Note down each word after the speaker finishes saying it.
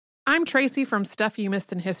I'm Tracy from Stuff You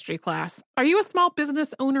Missed in History class. Are you a small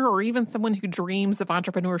business owner or even someone who dreams of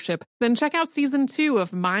entrepreneurship? Then check out Season 2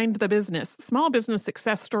 of Mind the Business, small business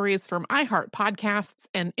success stories from iHeart Podcasts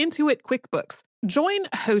and Intuit QuickBooks. Join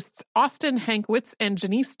hosts Austin Hankwitz and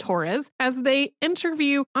Janice Torres as they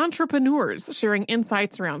interview entrepreneurs sharing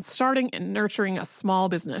insights around starting and nurturing a small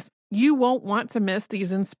business. You won't want to miss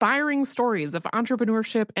these inspiring stories of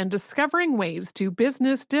entrepreneurship and discovering ways to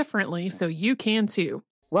business differently so you can too.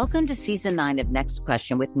 Welcome to Season 9 of Next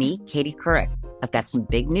Question with me, Katie Couric. I've got some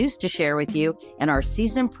big news to share with you in our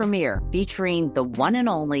season premiere featuring the one and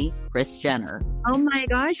only Kris Jenner. Oh my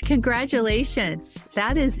gosh, congratulations.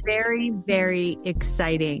 That is very, very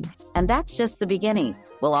exciting. And that's just the beginning.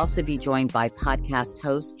 We'll also be joined by podcast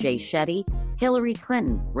host Jay Shetty, Hillary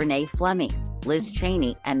Clinton, Renee Fleming, Liz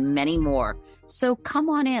Cheney, and many more. So come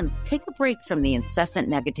on in, take a break from the incessant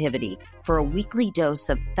negativity for a weekly dose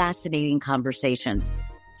of fascinating conversations.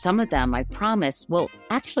 Some of them, I promise, will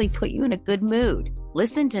actually put you in a good mood.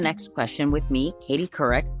 Listen to Next Question with me, Katie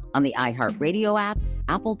Couric, on the iHeartRadio app,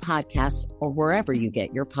 Apple Podcasts, or wherever you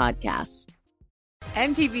get your podcasts.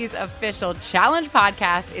 MTV's official Challenge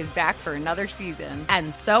podcast is back for another season.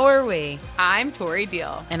 And so are we. I'm Tori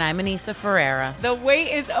Deal. And I'm Anissa Ferreira. The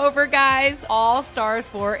wait is over, guys. All Stars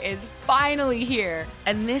 4 is finally here.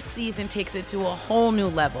 And this season takes it to a whole new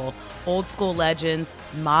level. Old school legends,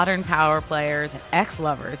 modern power players, and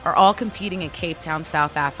ex-lovers are all competing in Cape Town,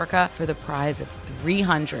 South Africa for the prize of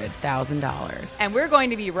 $300,000. And we're going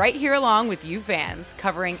to be right here along with you fans,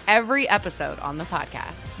 covering every episode on the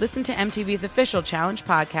podcast. Listen to MTV's official Challenge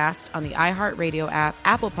podcast on the iHeartRadio app,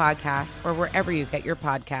 Apple Podcasts, or wherever you get your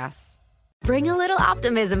podcasts. Bring a little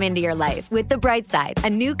optimism into your life with The Bright Side, a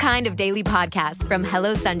new kind of daily podcast from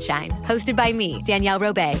Hello Sunshine, hosted by me, Danielle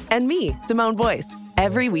Robay. And me, Simone Boyce.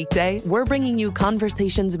 Every weekday, we're bringing you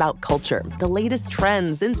conversations about culture, the latest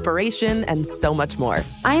trends, inspiration, and so much more.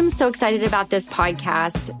 I am so excited about this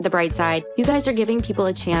podcast, The Bright Side. You guys are giving people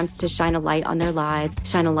a chance to shine a light on their lives,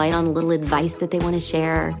 shine a light on a little advice that they want to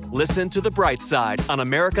share. Listen to The Bright Side on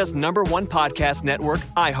America's #1 podcast network,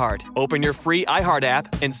 iHeart. Open your free iHeart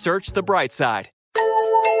app and search The Bright Side.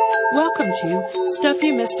 Welcome to Stuff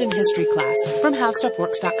You Missed in History class from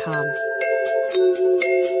HowStuffWorks.com.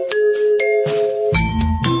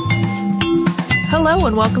 Hello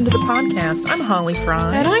and welcome to the podcast. I'm Holly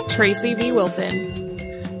Fry. And I'm Tracy V.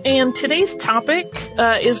 Wilson. And today's topic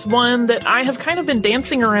is one that I have kind of been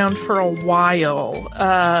dancing around for a while.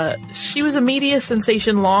 She was a media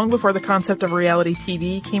sensation long before the concept of reality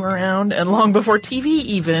TV came around, and long before TV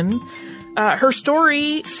even. Her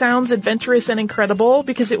story sounds adventurous and incredible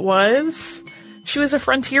because it was. She was a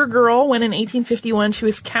frontier girl when in 1851 she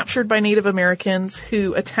was captured by Native Americans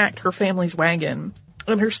who attacked her family's wagon.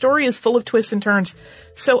 And her story is full of twists and turns.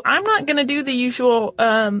 So I'm not going to do the usual,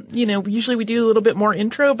 usually we do a little bit more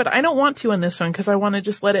intro, but I don't want to on this one because I want to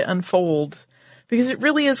just let it unfold because it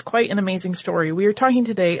really is quite an amazing story. We are talking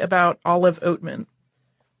today about Olive Oatman.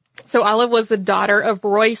 So Olive was the daughter of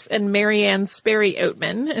Royce and Marianne Sperry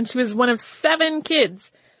Oatman, and she was one of 7 kids.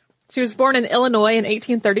 She was born in Illinois in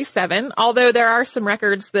 1837, although there are some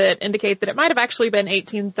records that indicate that it might have actually been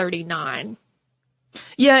 1839.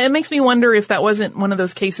 Yeah, it makes me wonder if that wasn't one of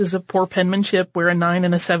those cases of poor penmanship where a 9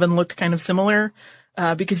 and a 7 looked kind of similar,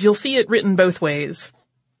 because you'll see it written both ways.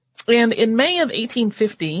 And in May of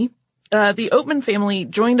 1850, the Oatman family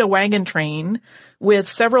joined a wagon train with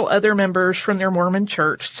several other members from their Mormon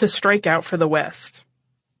church to strike out for the West.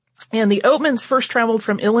 And the Oatmans first traveled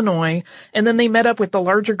from Illinois, and then they met up with the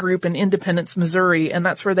larger group in Independence, Missouri, and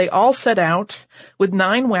that's where they all set out with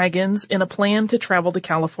 9 wagons in a plan to travel to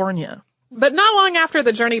California. But not long after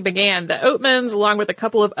the journey began, the Oatmans, along with a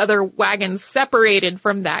couple of other wagons, separated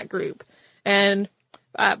from that group. And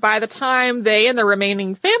by the time they and the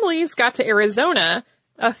remaining families got to Arizona,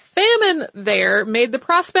 a famine there made the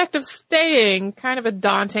prospect of staying kind of a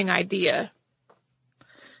daunting idea.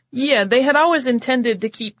 Yeah, they had always intended to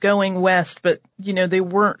keep going west, but, they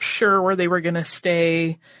weren't sure where they were going to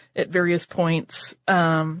stay at various points.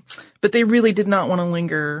 But they really did not want to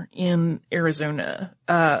linger in Arizona.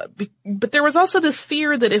 But there was also this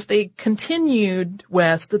fear that if they continued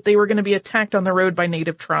west, that they were going to be attacked on the road by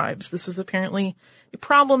native tribes. This was apparently a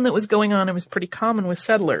problem that was going on and was pretty common with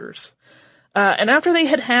settlers. And after they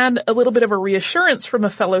had a little bit of a reassurance from a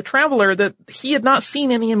fellow traveler that he had not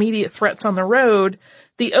seen any immediate threats on the road,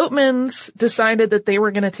 the Oatmans decided that they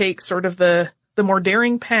were going to take sort of the more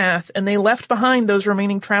daring path, and they left behind those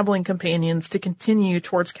remaining traveling companions to continue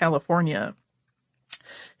towards California.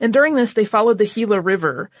 And during this, they followed the Gila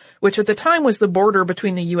River, which at the time was the border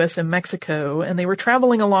between the U.S. and Mexico, and they were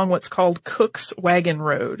traveling along what's called Cook's Wagon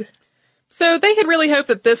Road. So they had really hoped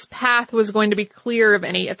that this path was going to be clear of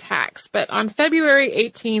any attacks. But on February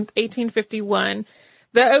 18th, 1851,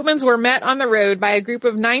 the Oatmans were met on the road by a group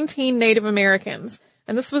of 19 Native Americans,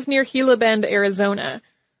 and this was near Gila Bend, Arizona.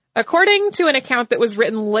 According to an account that was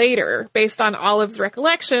written later, based on Olive's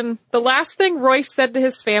recollection, the last thing Royce said to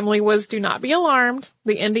his family was, "Do not be alarmed.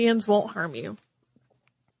 The Indians won't harm you."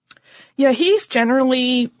 Yeah, he's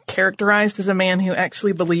generally characterized as a man who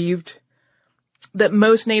actually believed that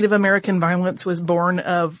most Native American violence was born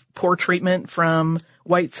of poor treatment from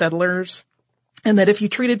white settlers, and that if you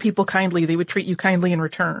treated people kindly, they would treat you kindly in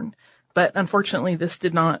return. But unfortunately, this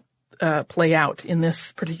did not play out in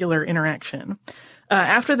this particular interaction.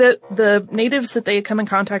 After that, the natives that they had come in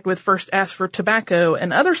contact with first asked for tobacco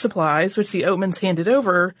and other supplies, which the Oatmans handed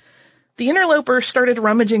over. The interlopers started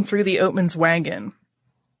rummaging through the Oatmans' wagon.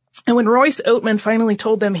 And when Royce Oatman finally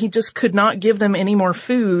told them he just could not give them any more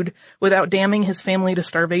food without damning his family to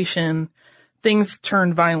starvation, things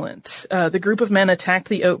turned violent. The group of men attacked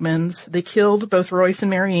the Oatmans. They killed both Royce and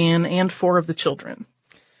Marianne and 4 of the children.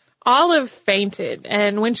 Olive fainted,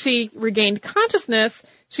 and when she regained consciousness,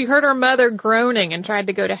 she heard her mother groaning and tried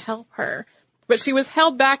to go to help her, but she was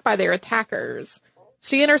held back by their attackers.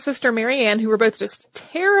 She and her sister Marianne, who were both just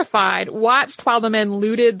terrified, watched while the men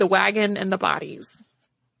looted the wagon and the bodies.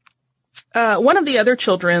 One of the other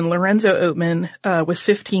children, Lorenzo Oatman, was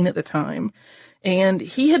 15 at the time, and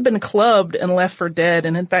he had been clubbed and left for dead,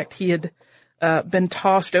 and in fact he had been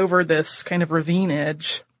tossed over this kind of ravine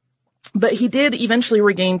edge. But he did eventually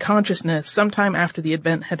regain consciousness sometime after the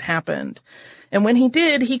event had happened. And when he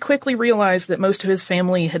did, he quickly realized that most of his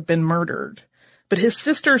family had been murdered. But his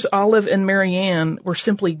sisters Olive and Marianne were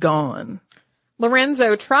simply gone.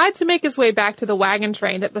 Lorenzo tried to make his way back to the wagon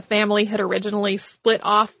train that the family had originally split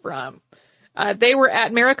off from. They were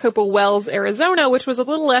at Maricopa Wells, Arizona, which was a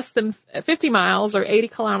little less than 50 miles or 80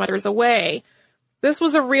 kilometers away. This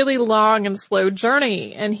was a really long and slow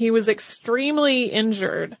journey, and he was extremely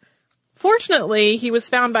injured. Fortunately, he was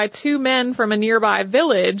found by 2 men from a nearby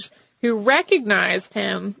village who recognized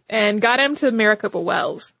him and got him to Maricopa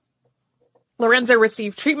Wells. Lorenzo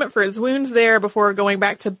received treatment for his wounds there before going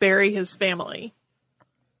back to bury his family.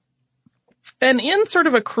 And in sort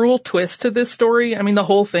of a cruel twist to this story, I mean, the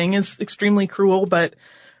whole thing is extremely cruel, but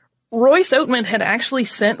Royce Oatman had actually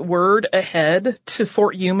sent word ahead to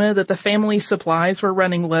Fort Yuma that the family's supplies were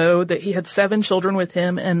running low, that he had 7 children with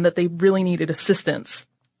him, and that they really needed assistance.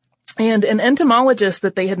 And an entomologist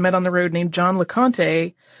that they had met on the road named John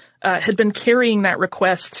LeConte had been carrying that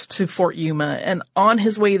request to Fort Yuma. And on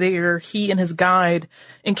his way there, he and his guide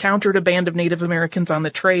encountered a band of Native Americans on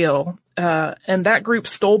the trail. And that group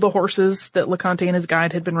stole the horses that LeConte and his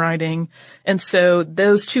guide had been riding. And so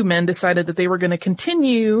those 2 men decided that they were going to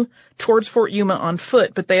continue towards Fort Yuma on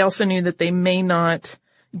foot, but they also knew that they may not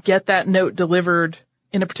get that note delivered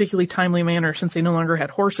in a particularly timely manner since they no longer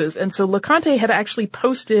had horses. And so LeConte had actually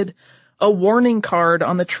posted a warning card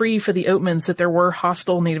on the tree for the Oatmans that there were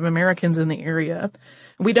hostile Native Americans in the area.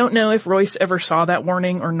 We don't know if Royce ever saw that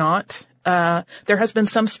warning or not. There has been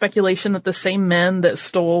some speculation that the same men that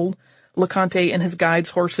stole LeConte and his guide's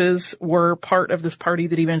horses were part of this party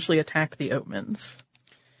that eventually attacked the Oatmans.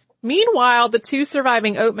 Meanwhile, the 2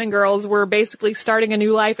 surviving Oatman girls were basically starting a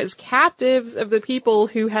new life as captives of the people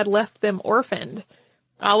who had left them orphaned.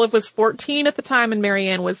 Olive was 14 at the time and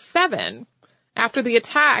Marianne was 7. After the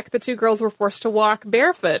attack, the 2 girls were forced to walk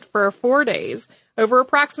barefoot for 4 days over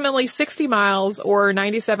approximately 60 miles or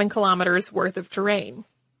 97 kilometers worth of terrain.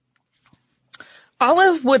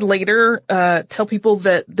 Olive would later tell people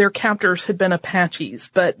that their captors had been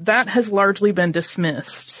Apaches, but that has largely been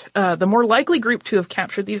dismissed. The more likely group to have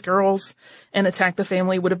captured these girls and attacked the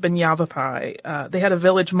family would have been Yavapai. They had a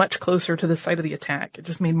village much closer to the site of the attack. It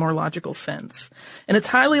just made more logical sense. And it's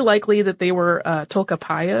highly likely that they were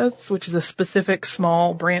Tolkapayas, which is a specific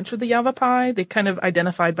small branch of the Yavapai. They kind of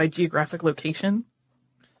identified by geographic location.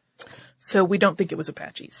 So we don't think it was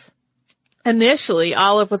Apaches. Initially,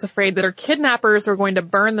 Olive was afraid that her kidnappers were going to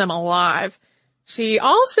burn them alive. She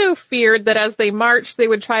also feared that as they marched, they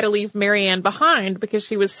would try to leave Marianne behind because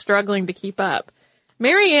she was struggling to keep up.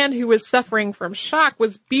 Marianne, who was suffering from shock,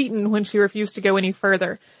 was beaten when she refused to go any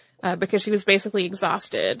further because she was basically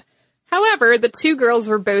exhausted. However, the 2 girls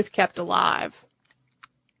were both kept alive.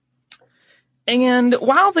 And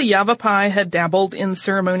while the Yavapai had dabbled in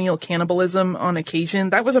ceremonial cannibalism on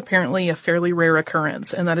occasion, that was apparently a fairly rare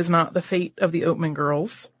occurrence, and that is not the fate of the Oatman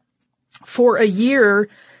girls. For a year,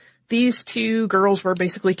 these 2 girls were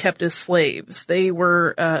basically kept as slaves. They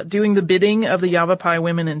were doing the bidding of the Yavapai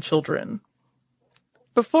women and children.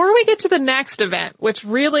 Before we get to the next event, which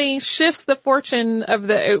really shifts the fortune of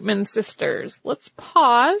the Oatman sisters, let's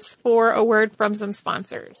pause for a word from some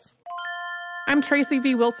sponsors. I'm Tracy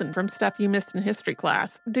V. Wilson from Stuff You Missed in History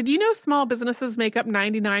Class. Did you know small businesses make up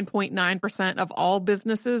 99.9% of all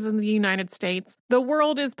businesses in the United States? The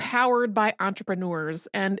world is powered by entrepreneurs,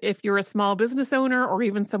 and if you're a small business owner or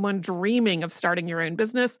even someone dreaming of starting your own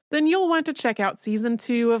business, then you'll want to check out Season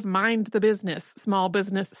 2 of Mind the Business, small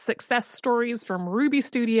business success stories from Ruby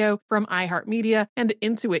Studio, from iHeartMedia, and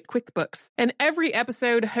Intuit QuickBooks. And every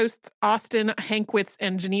episode, hosts Austin Hankwitz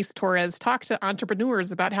and Janice Torres talk to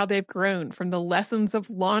entrepreneurs about how they've grown from the lessons of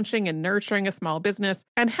launching and nurturing a small business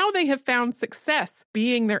and how they have found success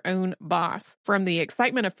being their own boss. From the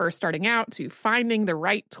excitement of first starting out to finding the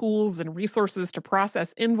right tools and resources to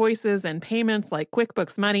process invoices and payments like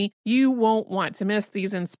QuickBooks Money, you won't want to miss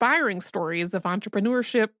these inspiring stories of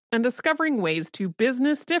entrepreneurship and discovering ways to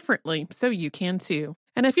business differently so you can too.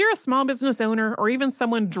 And if you're a small business owner or even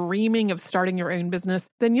someone dreaming of starting your own business,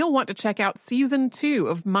 then you'll want to check out Season 2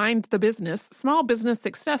 of Mind the Business, small business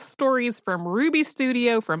success stories from Ruby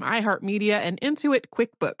Studio, from iHeartMedia, and Intuit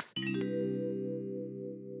QuickBooks.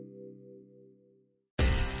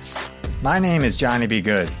 My name is Johnny B.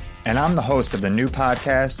 Good, and I'm the host of the new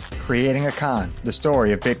podcast, Creating a Con, the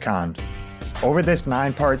story of Bitcon. Over this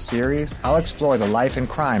 9-part series, I'll explore the life and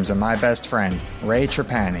crimes of my best friend, Ray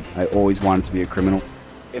Trapani. I always wanted to be a criminal.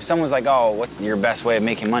 If someone's like, oh, what's your best way of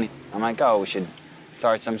making money? I'm like, oh, we should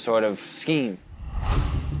start some sort of scheme.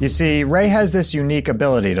 You see, Ray has this unique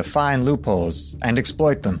ability to find loopholes and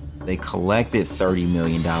exploit them. They collected $30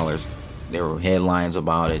 million. There were headlines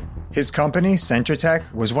about it. His company,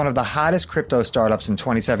 Centratech, was one of the hottest crypto startups in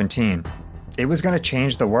 2017. It was going to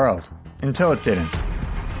change the world, until it didn't.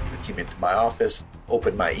 I came into my office,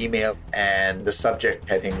 opened my email, and the subject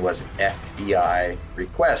heading was FBI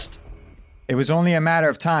request. It was only a matter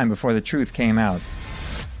of time before the truth came out.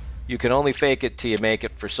 You can only fake it till you make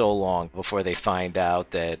it for so long before they find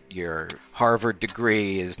out that your Harvard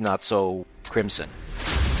degree is not so crimson.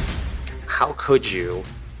 How could you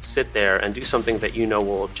sit there and do something that you know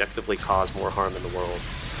will objectively cause more harm in the world?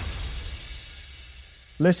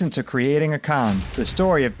 Listen to Creating a Con, the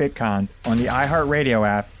story of Bitcon, on the iHeartRadio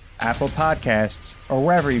app, Apple Podcasts, or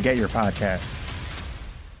wherever you get your podcasts.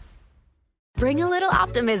 Bring a little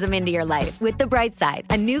optimism into your life with The Bright Side,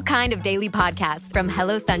 a new kind of daily podcast from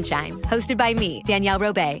Hello Sunshine, hosted by me, Danielle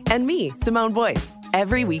Robay. And me, Simone Boyce.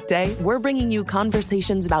 Every weekday, we're bringing you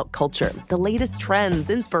conversations about culture, the latest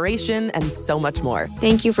trends, inspiration, and so much more.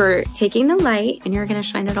 Thank you for taking the light, and you're going to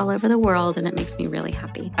shine it all over the world, and it makes me really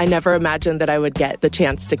happy. I never imagined that I would get the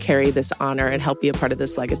chance to carry this honor and help be a part of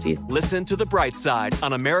this legacy. Listen to The Bright Side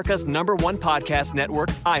on America's #1 podcast network,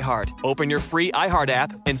 iHeart. Open your free iHeart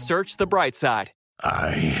app and search The Bright Side.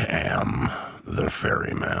 I am the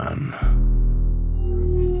ferryman.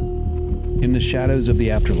 In the shadows of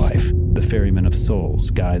the afterlife, the Ferryman of Souls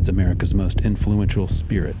guides America's most influential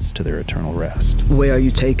spirits to their eternal rest. Where are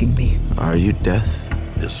you taking me? Are you death?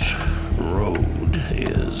 This road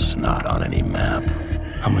is not on any map.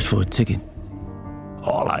 How much for a ticket?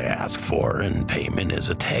 All I ask for in payment is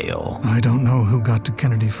a tale. I don't know who got to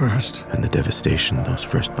Kennedy first. And the devastation those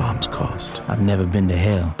first bombs caused. I've never been to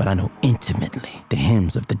hell, but I know intimately the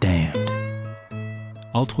hymns of the damned.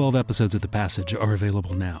 All 12 episodes of The Passage are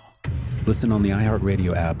available now. Listen on the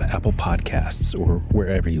iHeartRadio app, Apple Podcasts, or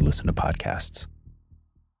wherever you listen to podcasts.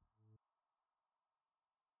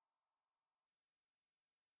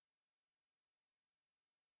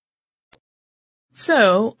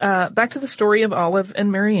 So, back to the story of Olive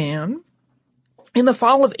and Marianne. In the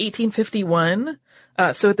fall of 1851,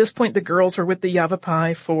 so at this point the girls were with the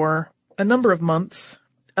Yavapai for a number of months.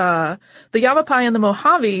 The Yavapai and the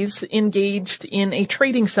Mojaves engaged in a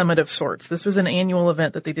trading summit of sorts. This was an annual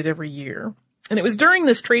event that they did every year. And it was during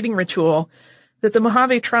this trading ritual that the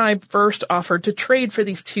Mojave tribe first offered to trade for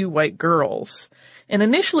these two white girls. And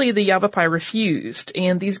initially the Yavapai refused,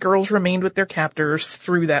 and these girls remained with their captors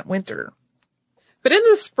through that winter. But in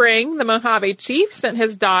the spring, the Mojave chief sent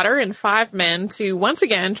his daughter and 5 men to once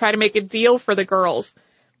again try to make a deal for the girls.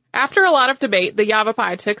 After a lot of debate, the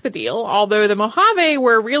Yavapai took the deal, although the Mojave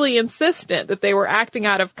were really insistent that they were acting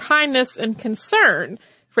out of kindness and concern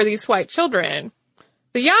for these white children.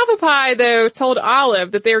 The Yavapai, though, told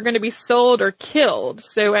Olive that they were going to be sold or killed,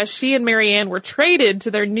 so as she and Marianne were traded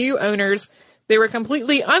to their new owners, they were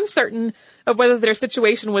completely uncertain of whether their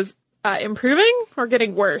situation was improving or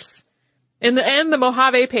getting worse. In the end, the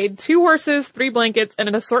Mojave paid 2 horses, 3 blankets, and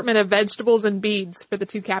an assortment of vegetables and beads for the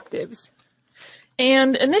 2 captives.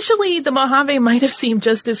 And initially, the Mojave might have seemed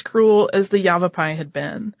just as cruel as the Yavapai had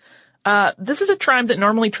been. This is a tribe that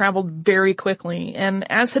normally traveled very quickly, and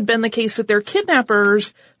as had been the case with their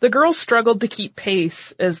kidnappers, the girls struggled to keep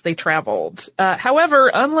pace as they traveled.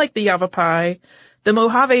 However, unlike the Yavapai, the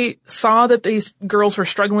Mojave saw that these girls were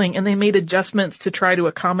struggling, and they made adjustments to try to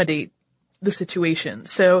accommodate the situation.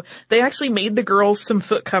 So they actually made the girls some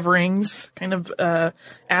foot coverings, kind of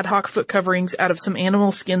ad hoc foot coverings out of some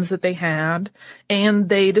animal skins that they had, and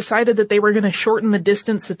they decided that they were going to shorten the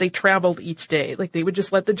distance that they traveled each day. Like, they would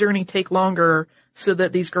just let the journey take longer so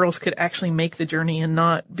that these girls could actually make the journey and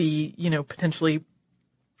not be, potentially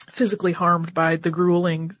physically harmed by the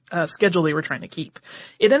grueling schedule they were trying to keep.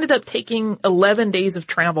 It ended up taking 11 days of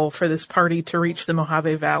travel for this party to reach the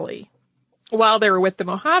Mojave Valley. While they were with the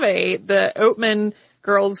Mojave, the Oatman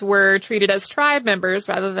girls were treated as tribe members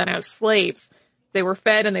rather than as slaves. They were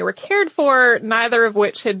fed and they were cared for, neither of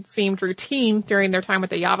which had seemed routine during their time with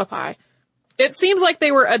the Yavapai. It seems like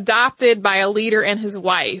they were adopted by a leader and his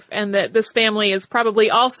wife, and that this family is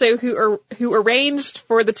probably also who arranged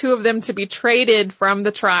for the two of them to be traded from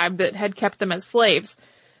the tribe that had kept them as slaves.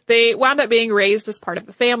 They wound up being raised as part of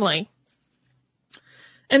the family.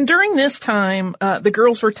 And during this time, the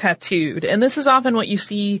girls were tattooed, and this is often what you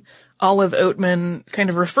see Olive Oatman kind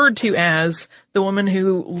of referred to as the woman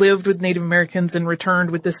who lived with Native Americans and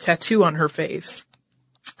returned with this tattoo on her face.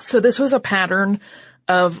 So this was a pattern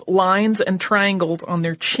of lines and triangles on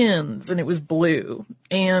their chins, and it was blue.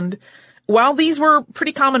 And while these were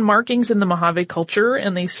pretty common markings in the Mojave culture,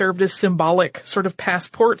 and they served as symbolic sort of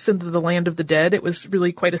passports into the land of the dead, it was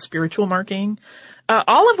really quite a spiritual marking.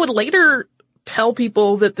 Olive would later tell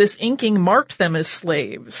people that this inking marked them as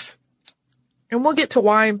slaves. And we'll get to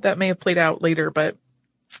why that may have played out later, but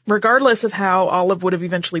regardless of how Olive would have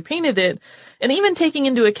eventually painted it, and even taking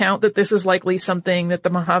into account that this is likely something that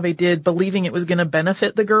the Mojave did believing it was going to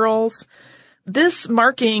benefit the girls, this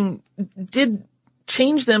marking did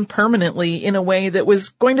change them permanently in a way that was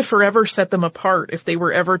going to forever set them apart if they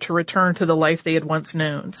were ever to return to the life they had once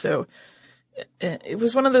known. So it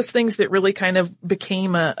was one of those things that really kind of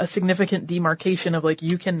became a significant demarcation of, like,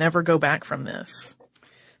 you can never go back from this.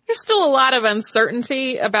 There's still a lot of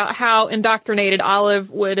uncertainty about how indoctrinated Olive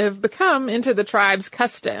would have become into the tribe's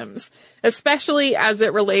customs, especially as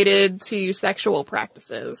it related to sexual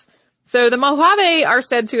practices. So the Mojave are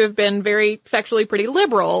said to have been very sexually pretty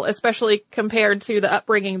liberal, especially compared to the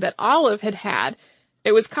upbringing that Olive had had.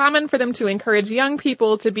 It was common for them to encourage young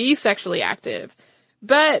people to be sexually active.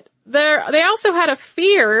 But they also had a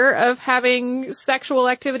fear of having sexual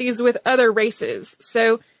activities with other races.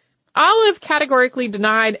 So Olive categorically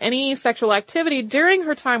denied any sexual activity during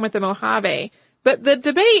her time with the Mojave, but the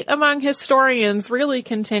debate among historians really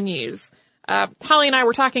continues. Holly and I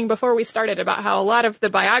were talking before we started about how a lot of the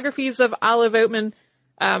biographies of Olive Oatman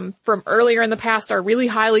from earlier in the past are really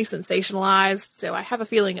highly sensationalized, so I have a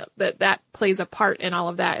feeling that plays a part in all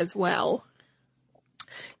of that as well.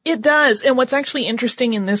 It does. And what's actually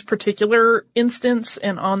interesting in this particular instance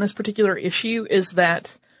and on this particular issue is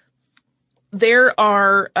that there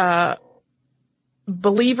are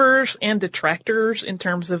believers and detractors in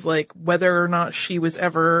terms of, like, whether or not she was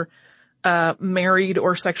ever married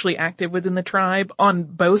or sexually active within the tribe on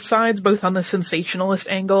both sides, both on the sensationalist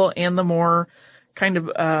angle and the more kind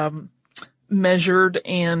of measured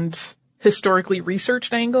and historically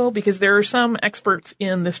researched angle, because there are some experts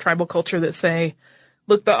in this tribal culture that say,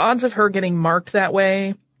 look, the odds of her getting marked that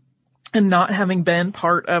way and not having been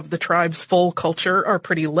part of the tribe's full culture are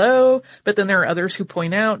pretty low. But then there are others who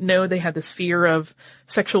point out, no, they had this fear of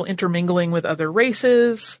sexual intermingling with other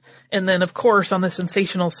races. And then, of course, on the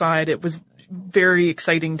sensational side, it was very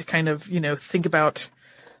exciting to kind of, think about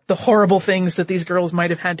the horrible things that these girls might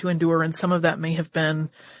have had to endure. And some of that may have been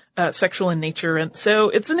sexual in nature. And so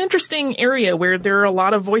it's an interesting area where there are a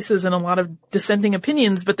lot of voices and a lot of dissenting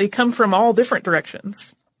opinions, but they come from all different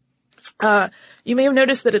directions. You may have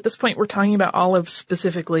noticed that at this point we're talking about Olive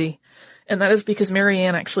specifically, and that is because Mary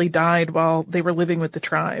Ann actually died while they were living with the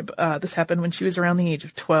tribe. This happened when she was around the age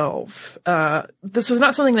of 12. This was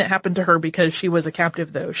not something that happened to her because she was a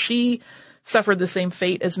captive, though. She suffered the same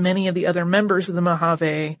fate as many of the other members of the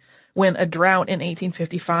Mojave when a drought in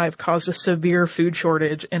 1855 caused a severe food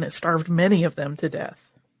shortage, and it starved many of them to death.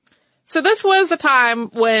 So this was a time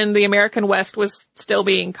when the American West was still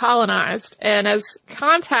being colonized, and as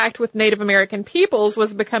contact with Native American peoples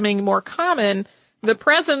was becoming more common, the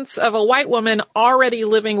presence of a white woman already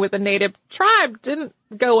living with a native tribe didn't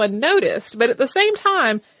go unnoticed. But at the same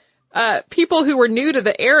time, people who were new to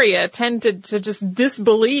the area tended to just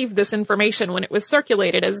disbelieve this information when it was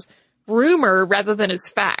circulated as rumor rather than as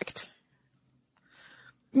fact.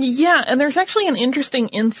 Yeah, and there's actually an interesting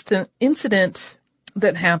incident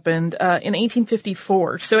that happened in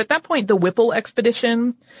 1854. So at that point, the Whipple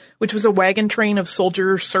expedition, which was a wagon train of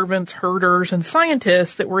soldiers, servants, herders, and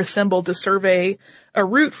scientists that were assembled to survey a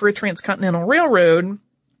route for a transcontinental railroad,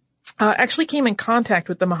 actually came in contact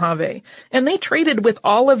with the Mojave. And they traded with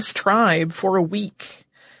Olive's tribe for a week.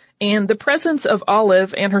 And the presence of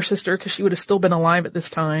Olive and her sister, because she would have still been alive at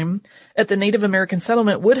this time, at the Native American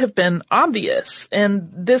settlement would have been obvious.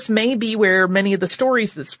 And this may be where many of the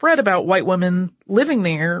stories that spread about white women living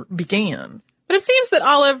there began. But it seems that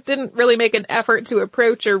Olive didn't really make an effort to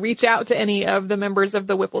approach or reach out to any of the members of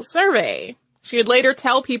the Whipple survey. She would later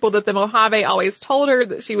tell people that the Mojave always told her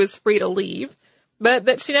that she was free to leave, but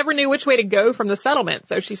that she never knew which way to go from the settlement,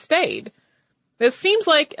 so she stayed. This seems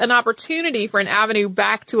like an opportunity for an avenue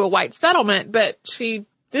back to a white settlement, but she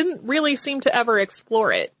didn't really seem to ever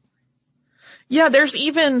explore it. Yeah, there's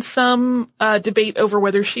even some debate over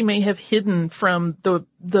whether she may have hidden from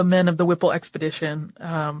the men of the Whipple expedition.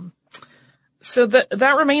 So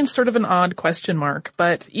that remains sort of an odd question mark.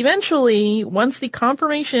 But eventually, once the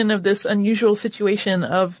confirmation of this unusual situation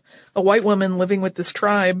of a white woman living with this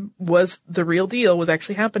tribe was the real deal, was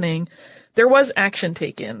actually happening, there was action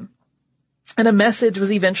taken. And a message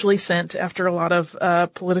was eventually sent after a lot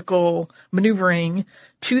of political maneuvering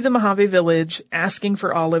to the Mojave village asking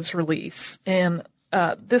for Olive's release. And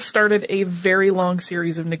this started a very long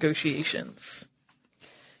series of negotiations.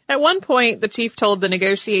 At one point, the chief told the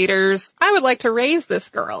negotiators, "I would like to raise this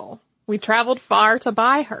girl. We traveled far to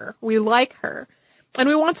buy her. We like her. And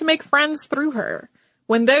we want to make friends through her.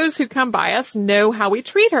 When those who come by us know how we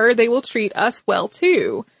treat her, they will treat us well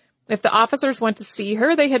too. If the officers want to see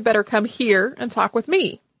her, they had better come here and talk with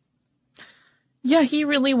me." Yeah, he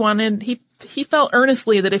really wanted, he felt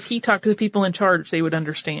earnestly that if he talked to the people in charge, they would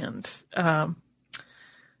understand.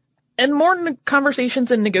 And more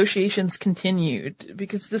conversations and negotiations continued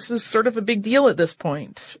because this was sort of a big deal at this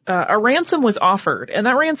point. A ransom was offered, and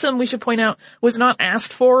that ransom, we should point out, was not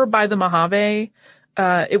asked for by the Mojave.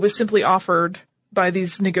 It was simply offered by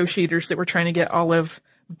these negotiators that were trying to get Olive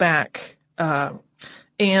back.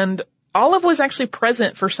 And Olive was actually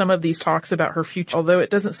present for some of these talks about her future, although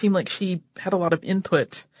it doesn't seem like she had a lot of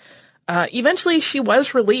input. Eventually she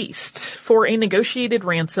was released for a negotiated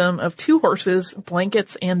ransom of 2 horses,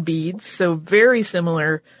 blankets, and beads, so very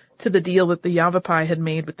similar to the deal that the Yavapai had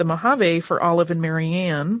made with the Mojave for Olive and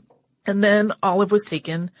Marianne. And then Olive was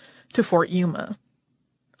taken to Fort Yuma.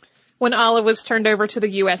 When Olive was turned over to the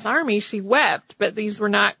U.S. Army, she wept, but these were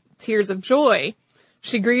not tears of joy.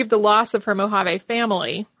 She grieved the loss of her Mojave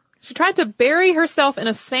family. She tried to bury herself in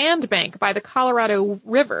a sandbank by the Colorado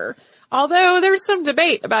River, although there's some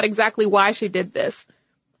debate about exactly why she did this.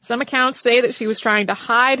 Some accounts say that she was trying to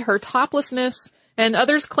hide her toplessness, and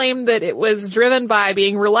others claim that it was driven by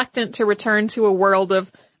being reluctant to return to a world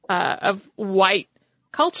of white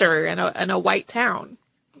culture and a white town.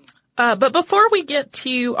 But before we get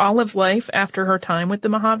to Olive's life after her time with the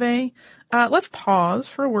Mojave, let's pause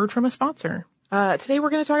for a word from a sponsor. Today we're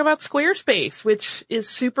going to talk about Squarespace, which is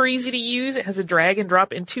super easy to use. It has a drag and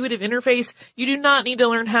drop intuitive interface. You do not need to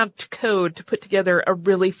learn how to code to put together a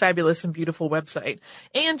really fabulous and beautiful website.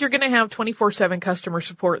 And you're going to have 24/7 customer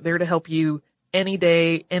support there to help you any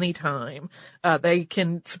day, anytime. They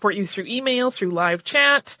can support you through email, through live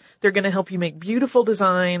chat. They're going to help you make beautiful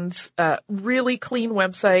designs, really clean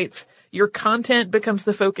websites. Your content becomes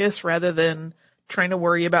the focus rather than trying to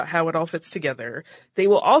worry about how it all fits together. They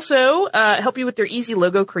will also help you with their easy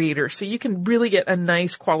logo creator, so you can really get a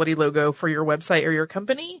nice quality logo for your website or your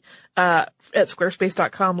company at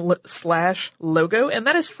squarespace.com/logo, and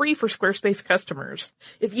that is free for Squarespace customers.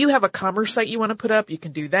 If you have a commerce site you want to put up, you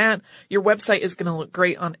can do that. Your website is going to look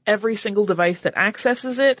great on every single device that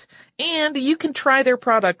accesses it, and you can try their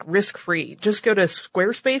product risk-free. Just go to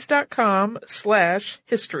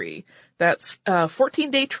squarespace.com/history. That's a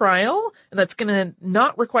 14-day trial, and that's going to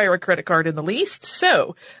not require a credit card in the least.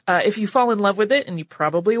 So, if you fall in love with it, and you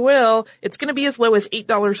probably will, it's going to be as low as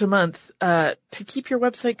 $8 a month, to keep your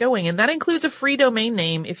website going. And that includes a free domain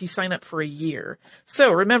name if you sign up for a year.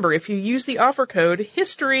 So remember, if you use the offer code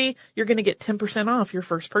HISTORY, you're going to get 10% off your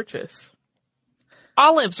first purchase.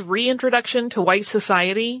 Olive's reintroduction to white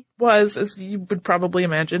society was, as you would probably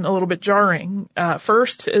imagine, a little bit jarring.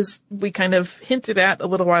 First, as we kind of hinted at a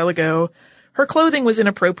little while ago, her clothing was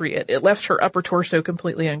inappropriate. It left her upper torso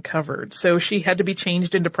completely uncovered. So she had to be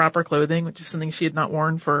changed into proper clothing, which is something she had not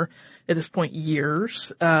worn for, at this point,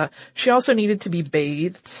 years. She also needed to be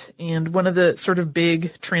bathed. And one of the sort of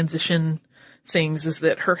big transition things is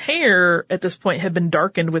that her hair at this point had been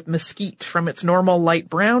darkened with mesquite from its normal light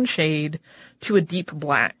brown shade to a deep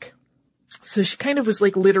black. So she kind of was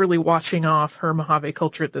like literally washing off her Mojave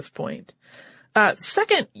culture at this point.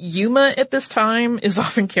 Second, Yuma at this time is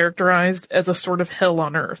often characterized as a sort of hell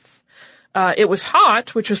on earth. It was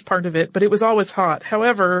hot, which was part of it, but it was always hot.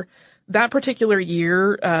 However, that particular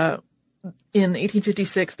year, in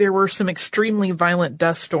 1856, there were some extremely violent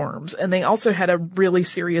dust storms, and they also had a really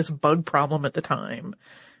serious bug problem at the time.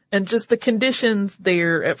 And just the conditions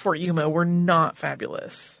there at Fort Yuma were not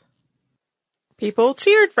fabulous. People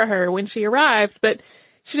cheered for her when she arrived, but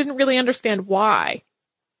she didn't really understand why.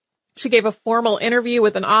 She gave a formal interview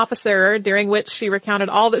with an officer during which she recounted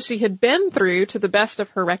all that she had been through to the best of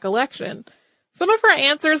her recollection. Some of her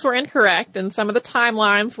answers were incorrect and some of the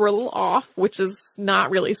timelines were a little off, which is not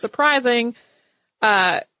really surprising.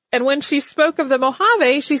 And when she spoke of the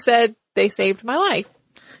Mojave, she said, "They saved my life."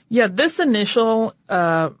 Yeah, this initial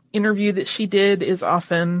interview that she did is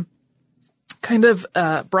often kind of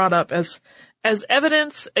brought up as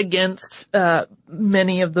evidence against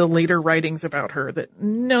many of the later writings about her, that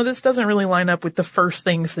no, this doesn't really line up with the first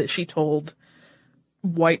things that she told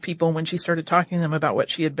white people when she started talking to them about what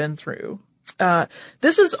she had been through.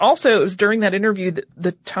 This is also, it was during that interview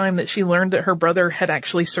the time that she learned that her brother had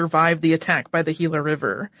actually survived the attack by the Gila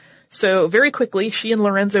River. So very quickly, she and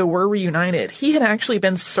Lorenzo were reunited. He had actually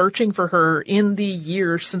been searching for her in the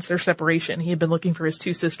years since their separation. He had been looking for his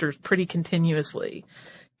two sisters pretty continuously.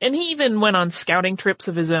 And he even went on scouting trips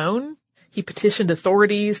of his own. He petitioned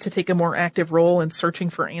authorities to take a more active role in searching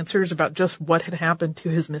for answers about just what had happened to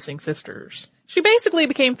his missing sisters. She basically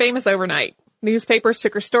became famous overnight. Newspapers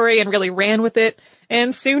took her story and really ran with it,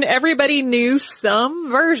 and soon everybody knew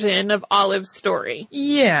some version of Olive's story.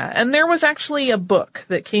 Yeah, and there was actually a book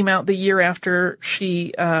that came out the year after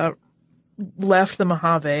she left the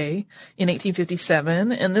Mojave in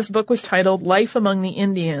 1857, and this book was titled Life Among the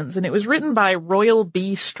Indians, and it was written by Royal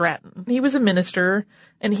B. Stratton. He was a minister,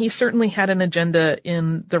 and he certainly had an agenda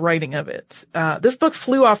in the writing of it. This book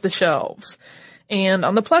flew off the shelves, and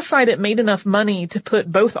on the plus side, it made enough money to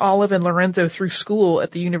put both Olive and Lorenzo through school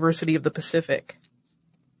at the University of the Pacific.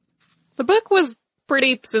 The book was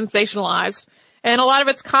pretty sensationalized, and a lot of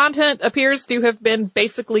its content appears to have been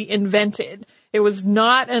basically invented. It was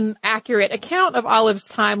not an accurate account of Olive's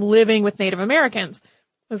time living with Native Americans.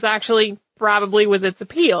 This actually probably was its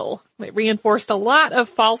appeal. It reinforced a lot of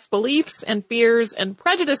false beliefs and fears and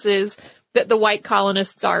prejudices that the white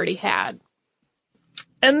colonists already had.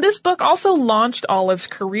 And this book also launched Olive's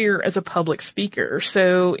career as a public speaker.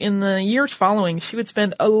 So in the years following, she would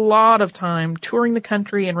spend a lot of time touring the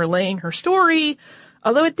country and relaying her story.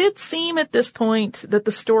 Although it did seem at this point that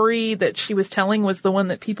the story that she was telling was the one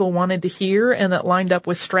that people wanted to hear and that lined up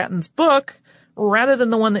with Stratton's book, rather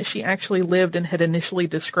than the one that she actually lived and had initially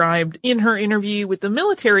described in her interview with the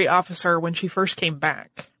military officer when she first came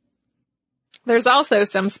back. There's also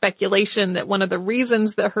some speculation that one of the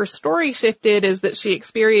reasons that her story shifted is that she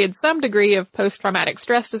experienced some degree of post-traumatic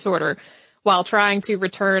stress disorder while trying to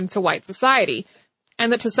return to white society,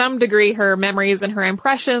 and that to some degree her memories and her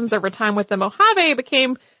impressions of her time with the Mojave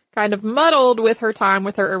became kind of muddled with her time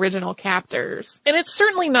with her original captors. And it's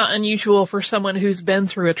certainly not unusual for someone who's been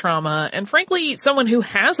through a trauma, and frankly, someone who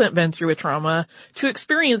hasn't been through a trauma, to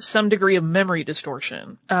experience some degree of memory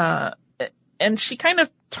distortion. And she kind of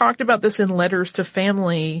talked about this in letters to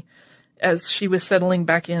family as she was settling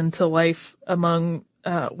back into life among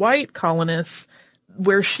white colonists,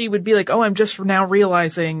 where she would be like, oh, I'm just now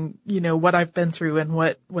realizing, what I've been through and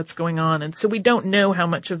what's going on. And so we don't know how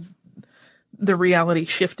much of the reality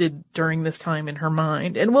shifted during this time in her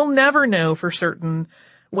mind. And we'll never know for certain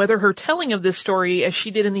whether her telling of this story, as she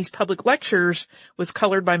did in these public lectures, was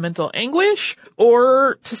colored by mental anguish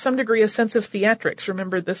or to some degree a sense of theatrics.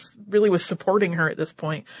 Remember, this really was supporting her at this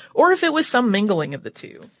point. Or if it was some mingling of the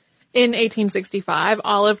two. In 1865,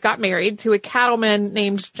 Olive got married to a cattleman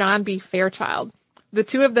named John B. Fairchild. The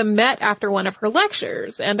two of them met after one of her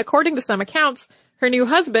lectures, and according to some accounts, her new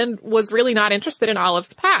husband was really not interested in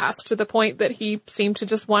Olive's past, to the point that he seemed to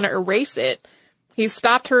just want to erase it. He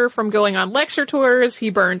stopped her from going on lecture tours. He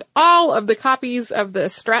burned all of the copies of the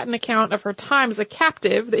Stratton account of her time as a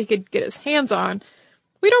captive that he could get his hands on.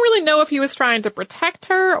 We don't really know if he was trying to protect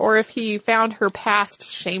her or if he found her past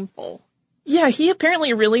shameful. Yeah, he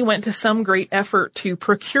apparently really went to some great effort to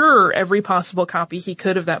procure every possible copy he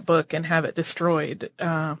could of that book and have it destroyed.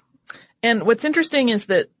 And what's interesting is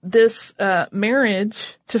that this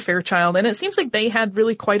marriage to Fairchild, and it seems like they had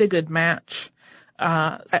really quite a good match.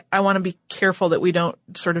 I want to be careful that we don't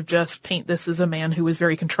sort of just paint this as a man who was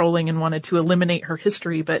very controlling and wanted to eliminate her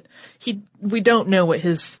history, but we don't know what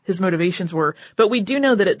his motivations were. But we do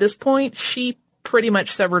know that at this point, she pretty much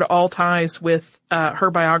severed all ties with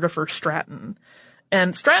her biographer Stratton.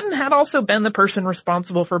 And Stratton had also been the person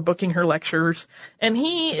responsible for booking her lectures, and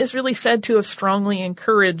he is really said to have strongly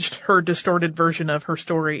encouraged her distorted version of her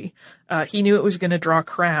story. He knew it was going to draw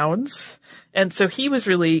crowds, and so he was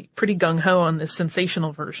really pretty gung-ho on this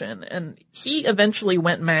sensational version. And he eventually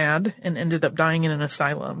went mad and ended up dying in an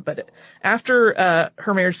asylum. But after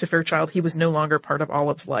her marriage to Fairchild, he was no longer part of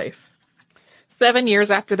Olive's life. 7 years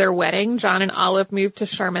after their wedding, John and Olive moved to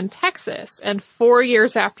Sherman, Texas. And 4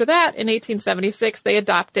 years after that, in 1876, they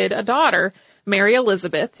adopted a daughter, Mary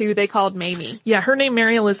Elizabeth, who they called Mamie. Yeah, her name,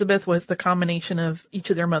 Mary Elizabeth, was the combination of each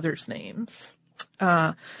of their mother's names.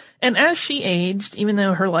 And as she aged, even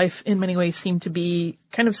though her life in many ways seemed to be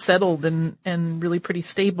kind of settled and really pretty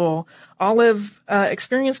stable, Olive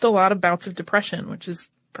experienced a lot of bouts of depression, which is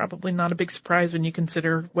probably not a big surprise when you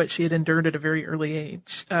consider what she had endured at a very early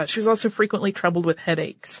age. She was also frequently troubled with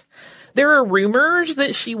headaches. There are rumors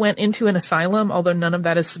that she went into an asylum, although none of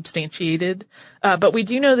that is substantiated. But we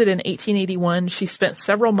do know that in 1881, she spent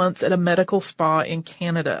several months at a medical spa in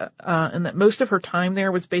Canada, and that most of her time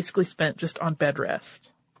there was basically spent just on bed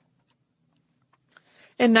rest.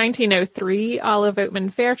 In 1903, Olive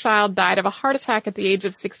Oatman Fairchild died of a heart attack at the age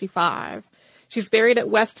of 65. She's buried at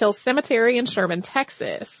West Hill Cemetery in Sherman,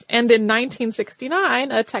 Texas. And in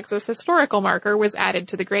 1969, a Texas historical marker was added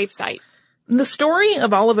to the gravesite. The story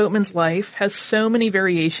of Olive Oatman's life has so many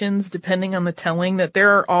variations depending on the telling that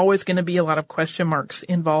there are always going to be a lot of question marks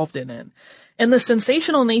involved in it. And the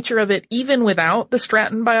sensational nature of it, even without the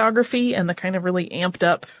Stratton biography and the kind of really amped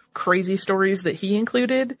up crazy stories that he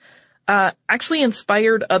included, actually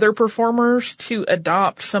inspired other performers to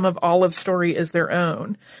adopt some of Olive's story as their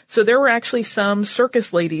own. So there were actually some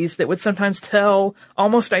circus ladies that would sometimes tell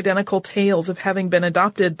almost identical tales of having been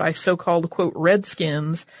adopted by so-called, quote,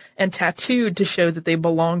 redskins and tattooed to show that they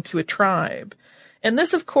belonged to a tribe. And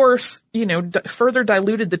this, of course, further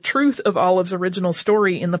diluted the truth of Olive's original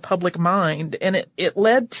story in the public mind, and it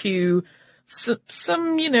led to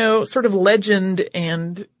some, sort of legend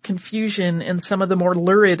and confusion in some of the more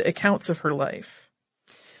lurid accounts of her life.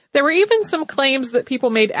 There were even some claims that people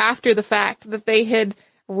made after the fact that they had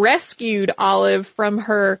rescued Olive from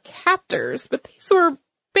her captors, but these were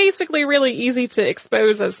basically really easy to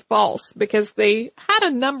expose as false because they had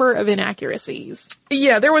a number of inaccuracies.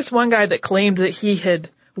 Yeah, there was one guy that claimed that he had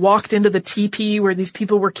walked into the teepee where these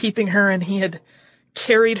people were keeping her and he had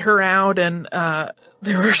carried her out, and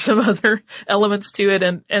there were some other elements to it,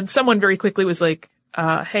 and someone very quickly was like,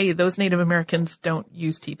 hey, those Native Americans don't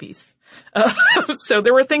use teepees. So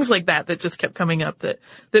there were things like that just kept coming up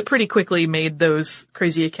that pretty quickly made those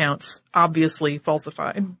crazy accounts obviously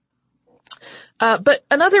falsified. But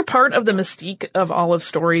another part of the mystique of Olive's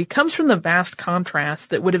story comes from the vast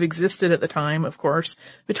contrast that would have existed at the time, of course,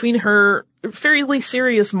 between her fairly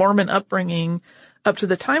serious Mormon upbringing up to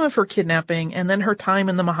the time of her kidnapping and then her time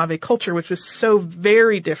in the Mojave culture, which was so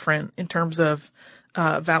very different in terms of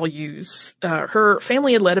values. Her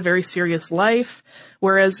family had led a very serious life,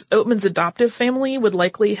 whereas Oatman's adoptive family would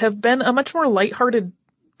likely have been a much more lighthearted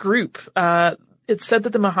group. It's said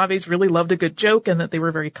that the Mojaves really loved a good joke and that they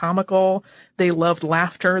were very comical. They loved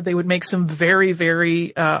laughter. They would make some very,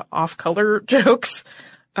 very off-color jokes.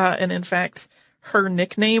 And in fact, her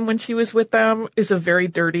nickname when she was with them is a very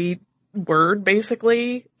dirty word,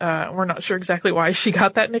 basically. We're not sure exactly why she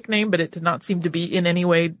got that nickname, but it did not seem to be in any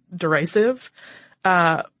way derisive.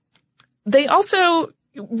 They also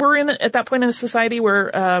were at that point in a society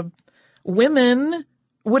where women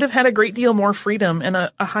would have had a great deal more freedom and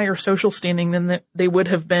a higher social standing than they would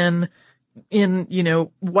have been in,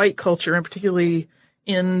 white culture, and particularly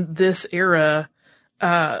in this era.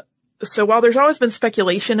 So while there's always been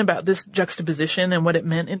speculation about this juxtaposition and what it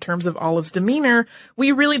meant in terms of Olive's demeanor,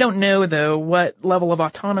 we really don't know, though, what level of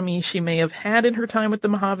autonomy she may have had in her time with the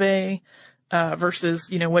Mojave,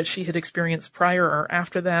 versus, what she had experienced prior or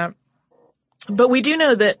after that. But we do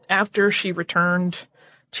know that after she returned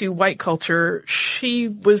to white culture, she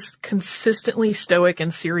was consistently stoic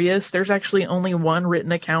and serious. There's actually only one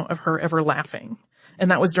written account of her ever laughing, and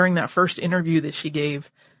that was during that first interview that she gave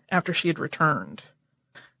after she had returned.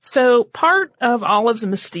 So part of Olive's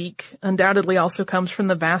mystique undoubtedly also comes from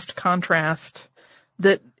the vast contrast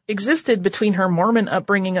that existed between her Mormon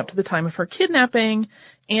upbringing up to the time of her kidnapping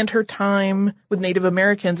and her time with Native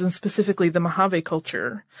Americans, and specifically the Mojave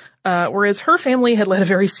culture. Whereas her family had led a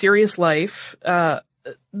very serious life,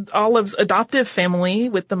 Olive's adoptive family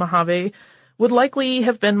with the Mojave would likely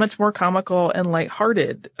have been much more comical and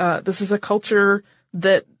lighthearted. This is a culture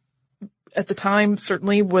that at the time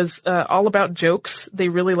certainly was all about jokes. They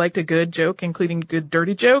really liked a good joke, including good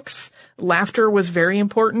dirty jokes. Laughter was very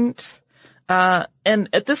important. And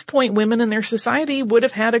at this point, women in their society would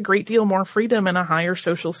have had a great deal more freedom and a higher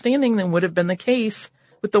social standing than would have been the case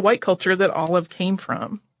with the white culture that Olive came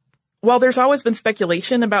from. While there's always been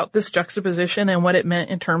speculation about this juxtaposition and what it meant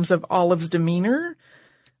in terms of Olive's demeanor,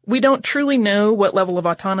 we don't truly know what level of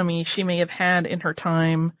autonomy she may have had in her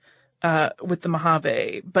time with the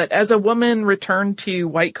Mojave. But as a woman returned to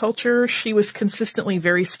white culture, she was consistently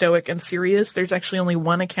very stoic and serious. There's actually only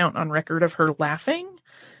one account on record of her laughing.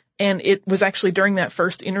 And it was actually during that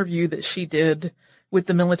first interview that she did with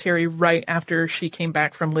the military right after she came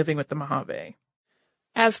back from living with the Mojave.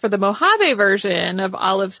 As for the Mojave version of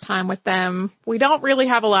Olive's time with them, we don't really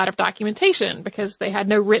have a lot of documentation because they had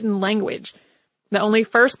no written language. The only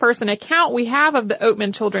first-person account we have of the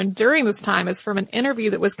Oatman children during this time is from an interview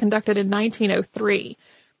that was conducted in 1903.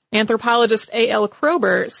 Anthropologist A.L.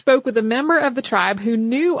 Kroeber spoke with a member of the tribe who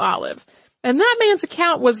knew Olive, and that man's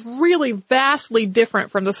account was really vastly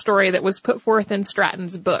different from the story that was put forth in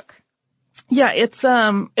Stratton's book. Yeah, it's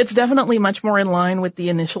definitely much more in line with the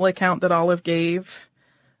initial account that Olive gave.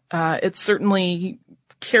 It certainly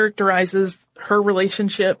characterizes her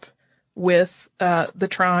relationship with the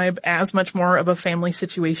tribe as much more of a family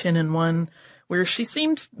situation and one where she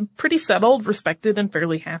seemed pretty settled, respected, and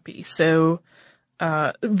fairly happy. So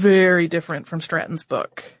very different from Stratton's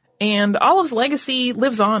book. And Olive's legacy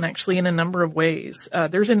lives on, actually, in a number of ways.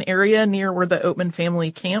 There's an area near where the Oatman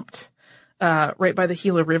family camped, right by the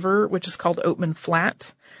Gila River, which is called Oatman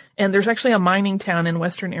Flat. And there's actually a mining town in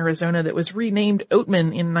western Arizona that was renamed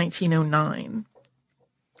Oatman in 1909.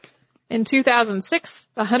 In 2006,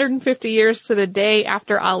 150 years to the day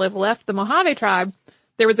after Olive left the Mojave tribe,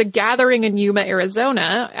 there was a gathering in Yuma,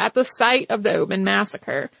 Arizona, at the site of the Oatman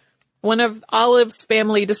massacre. One of Olive's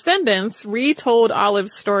family descendants retold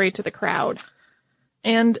Olive's story to the crowd.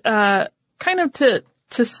 And kind of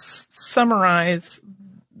to summarize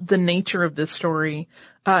the nature of this story,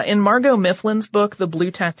 in Margot Mifflin's book, The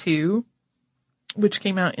Blue Tattoo, which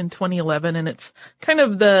came out in 2011, and it's kind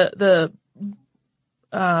of the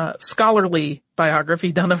scholarly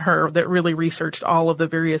biography done of her that really researched all of the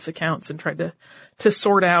various accounts and tried to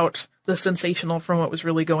sort out the sensational from what was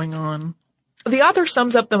really going on. The author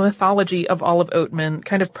sums up the mythology of Olive Oatman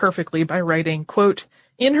kind of perfectly by writing, quote,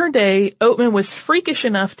 "In her day, Oatman was freakish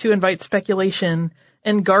enough to invite speculation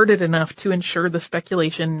and guarded enough to ensure the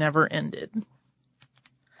speculation never ended."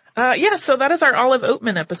 So that is our Olive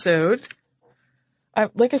Oatman episode.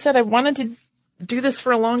 Like I said, I wanted to do this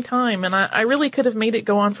for a long time, and I really could have made it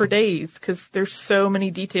go on for days because there's so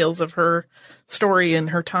many details of her story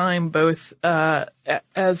and her time, both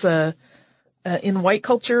as in white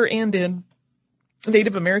culture and in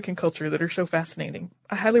Native American culture, that are so fascinating.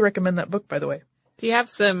 I highly recommend that book, by the way. Do you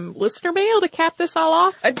have some listener mail to cap this all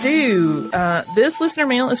off? I do. This listener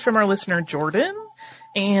mail is from our listener, Jordan.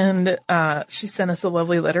 And she sent us a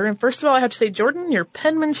lovely letter. And first of all, I have to say, Jordan, your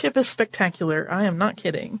penmanship is spectacular. I am not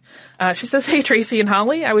kidding. She says, "Hey, Tracy and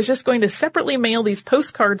Holly, I was just going to separately mail these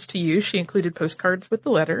postcards to you." She included postcards with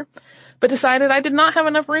the letter, but decided I did not have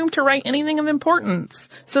enough room to write anything of importance.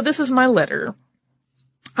 So this is my letter.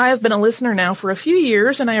 I have been a listener now for a few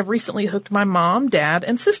years, and I have recently hooked my mom, dad,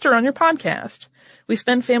 and sister on your podcast. We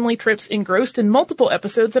spend family trips engrossed in multiple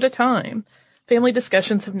episodes at a time. Family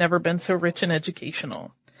discussions have never been so rich and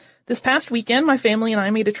educational. This past weekend, my family and I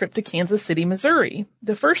made a trip to Kansas City, Missouri.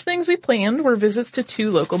 The first things we planned were visits to 2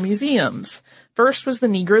 local museums. First was the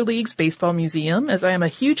Negro Leagues Baseball Museum, as I am a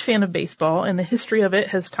huge fan of baseball and the history of it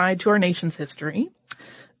has tied to our nation's history.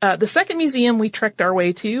 The second museum we trekked our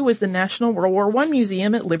way to was the National World War I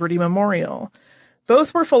Museum at Liberty Memorial.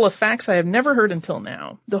 Both were full of facts I have never heard until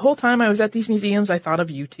now. The whole time I was at these museums, I thought of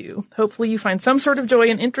you two. Hopefully you find some sort of joy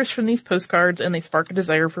and interest from these postcards and they spark a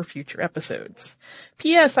desire for future episodes.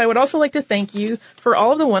 P.S. I would also like to thank you for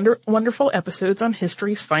all of the wonderful episodes on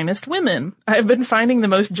history's finest women. I have been finding the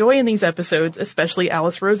most joy in these episodes, especially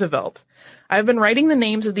Alice Roosevelt. I have been writing the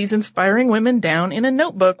names of these inspiring women down in a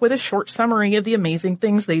notebook with a short summary of the amazing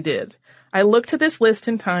things they did. I look to this list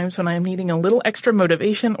in times when I am needing a little extra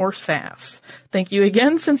motivation or sass. Thank you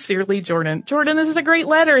again, sincerely, Jordan. Jordan, this is a great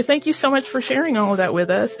letter. Thank you so much for sharing all of that with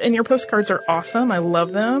us. And your postcards are awesome. I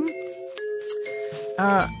love them.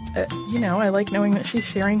 I like knowing that she's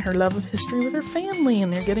sharing her love of history with her family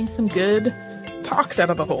and they're getting some good talks out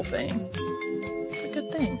of the whole thing. It's a good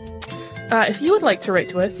thing. If you would like to write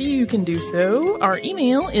to us, you can do so. Our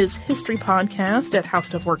email is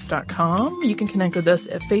historypodcast@howstuffworks.com. You can connect with us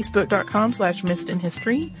at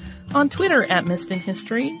facebook.com/missedinhistory, on Twitter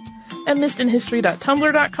 @missedinhistory, at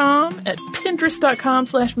missedinhistory.tumblr.com, at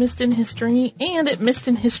pinterest.com/missedinhistory, and at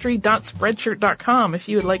missedinhistory.spreadshirt.com if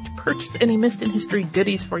you would like to purchase any Missed in History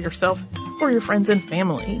goodies for yourself or your friends and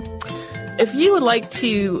family. If you would like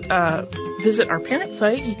to visit our parent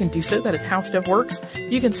site, you can do so. That is How Stuff Works.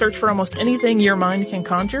 You can search for almost anything your mind can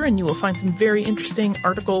conjure, and you will find some very interesting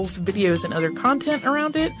articles, videos, and other content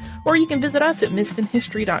around it. Or you can visit us at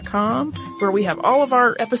missedinhistory.com, where we have all of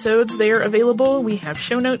our episodes there available. We have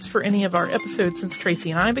show notes for any of our episodes since Tracy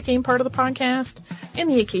and I became part of the podcast, and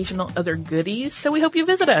the occasional other goodies. So we hope you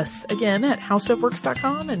visit us, again, at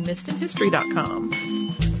howstuffworks.com and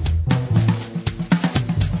missedinhistory.com.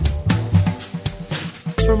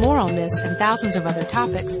 For more on this and thousands of other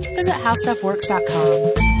topics, visit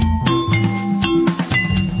howstuffworks.com.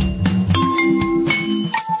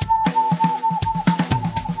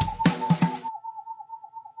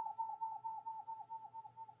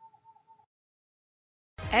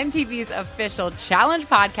 MTV's official Challenge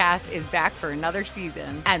podcast is back for another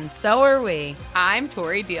season. And so are we. I'm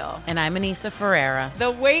Tori Deal. And I'm Anissa Ferreira.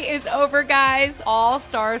 The wait is over, guys. All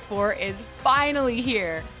Stars 4 is finally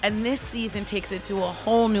here. And this season takes it to a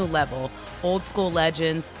whole new level. Old school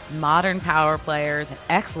legends, modern power players, and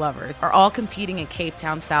ex-lovers are all competing in Cape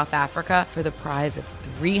Town, South Africa for the prize of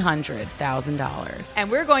 $300,000. And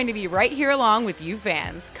we're going to be right here along with you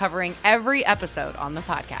fans, covering every episode on the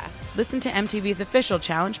podcast. Listen to MTV's official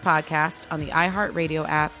Challenge podcast on the iHeartRadio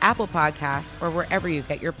app, Apple Podcasts, or wherever you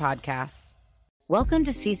get your podcasts. Welcome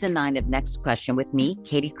to Season 9 of Next Question with me,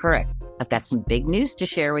 Katie Couric. I've got some big news to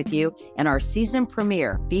share with you in our season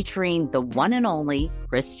premiere featuring the one and only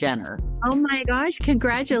Kris Jenner. Oh my gosh,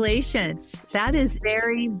 congratulations. That is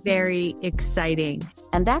very, very exciting.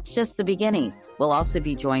 And that's just the beginning. We'll also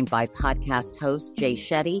be joined by podcast host Jay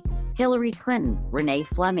Shetty, Hillary Clinton, Renee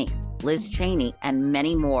Fleming, Liz Cheney, and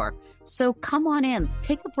many more. So come on in,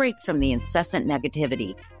 take a break from the incessant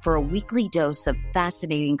negativity for a weekly dose of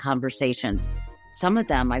fascinating conversations. Some of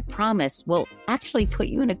them, I promise, will actually put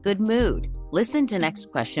you in a good mood. Listen to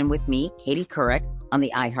Next Question with me, Katie Couric, on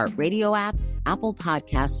the iHeartRadio app, Apple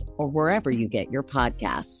Podcasts, or wherever you get your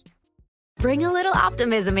podcasts. Bring a little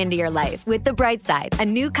optimism into your life with The Bright Side, a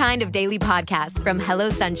new kind of daily podcast from Hello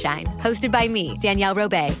Sunshine, hosted by me, Danielle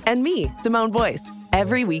Robay. And me, Simone Boyce.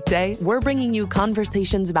 Every weekday, we're bringing you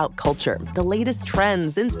conversations about culture, the latest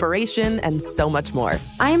trends, inspiration, and so much more.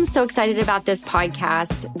 I am so excited about this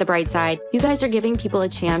podcast, The Bright Side. You guys are giving people a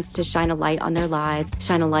chance to shine a light on their lives,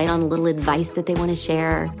 shine a light on a little advice that they want to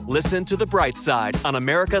share. Listen to The Bright Side on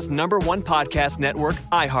America's #1 podcast network,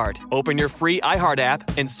 iHeart. Open your free iHeart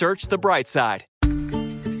app and search The Bright Side.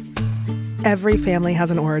 Every family has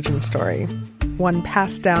an origin story, one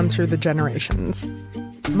passed down through the generations.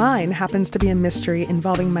 Mine happens to be a mystery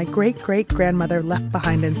involving my great-great-grandmother left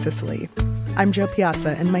behind in Sicily. I'm Jo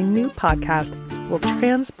Piazza, and my new podcast will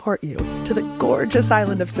transport you to the gorgeous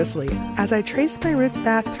island of Sicily as I trace my roots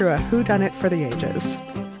back through a whodunit for the ages.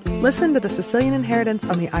 Listen to The Sicilian Inheritance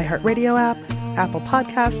on the iHeartRadio app, Apple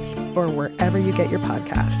Podcasts, or wherever you get your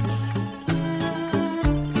podcasts.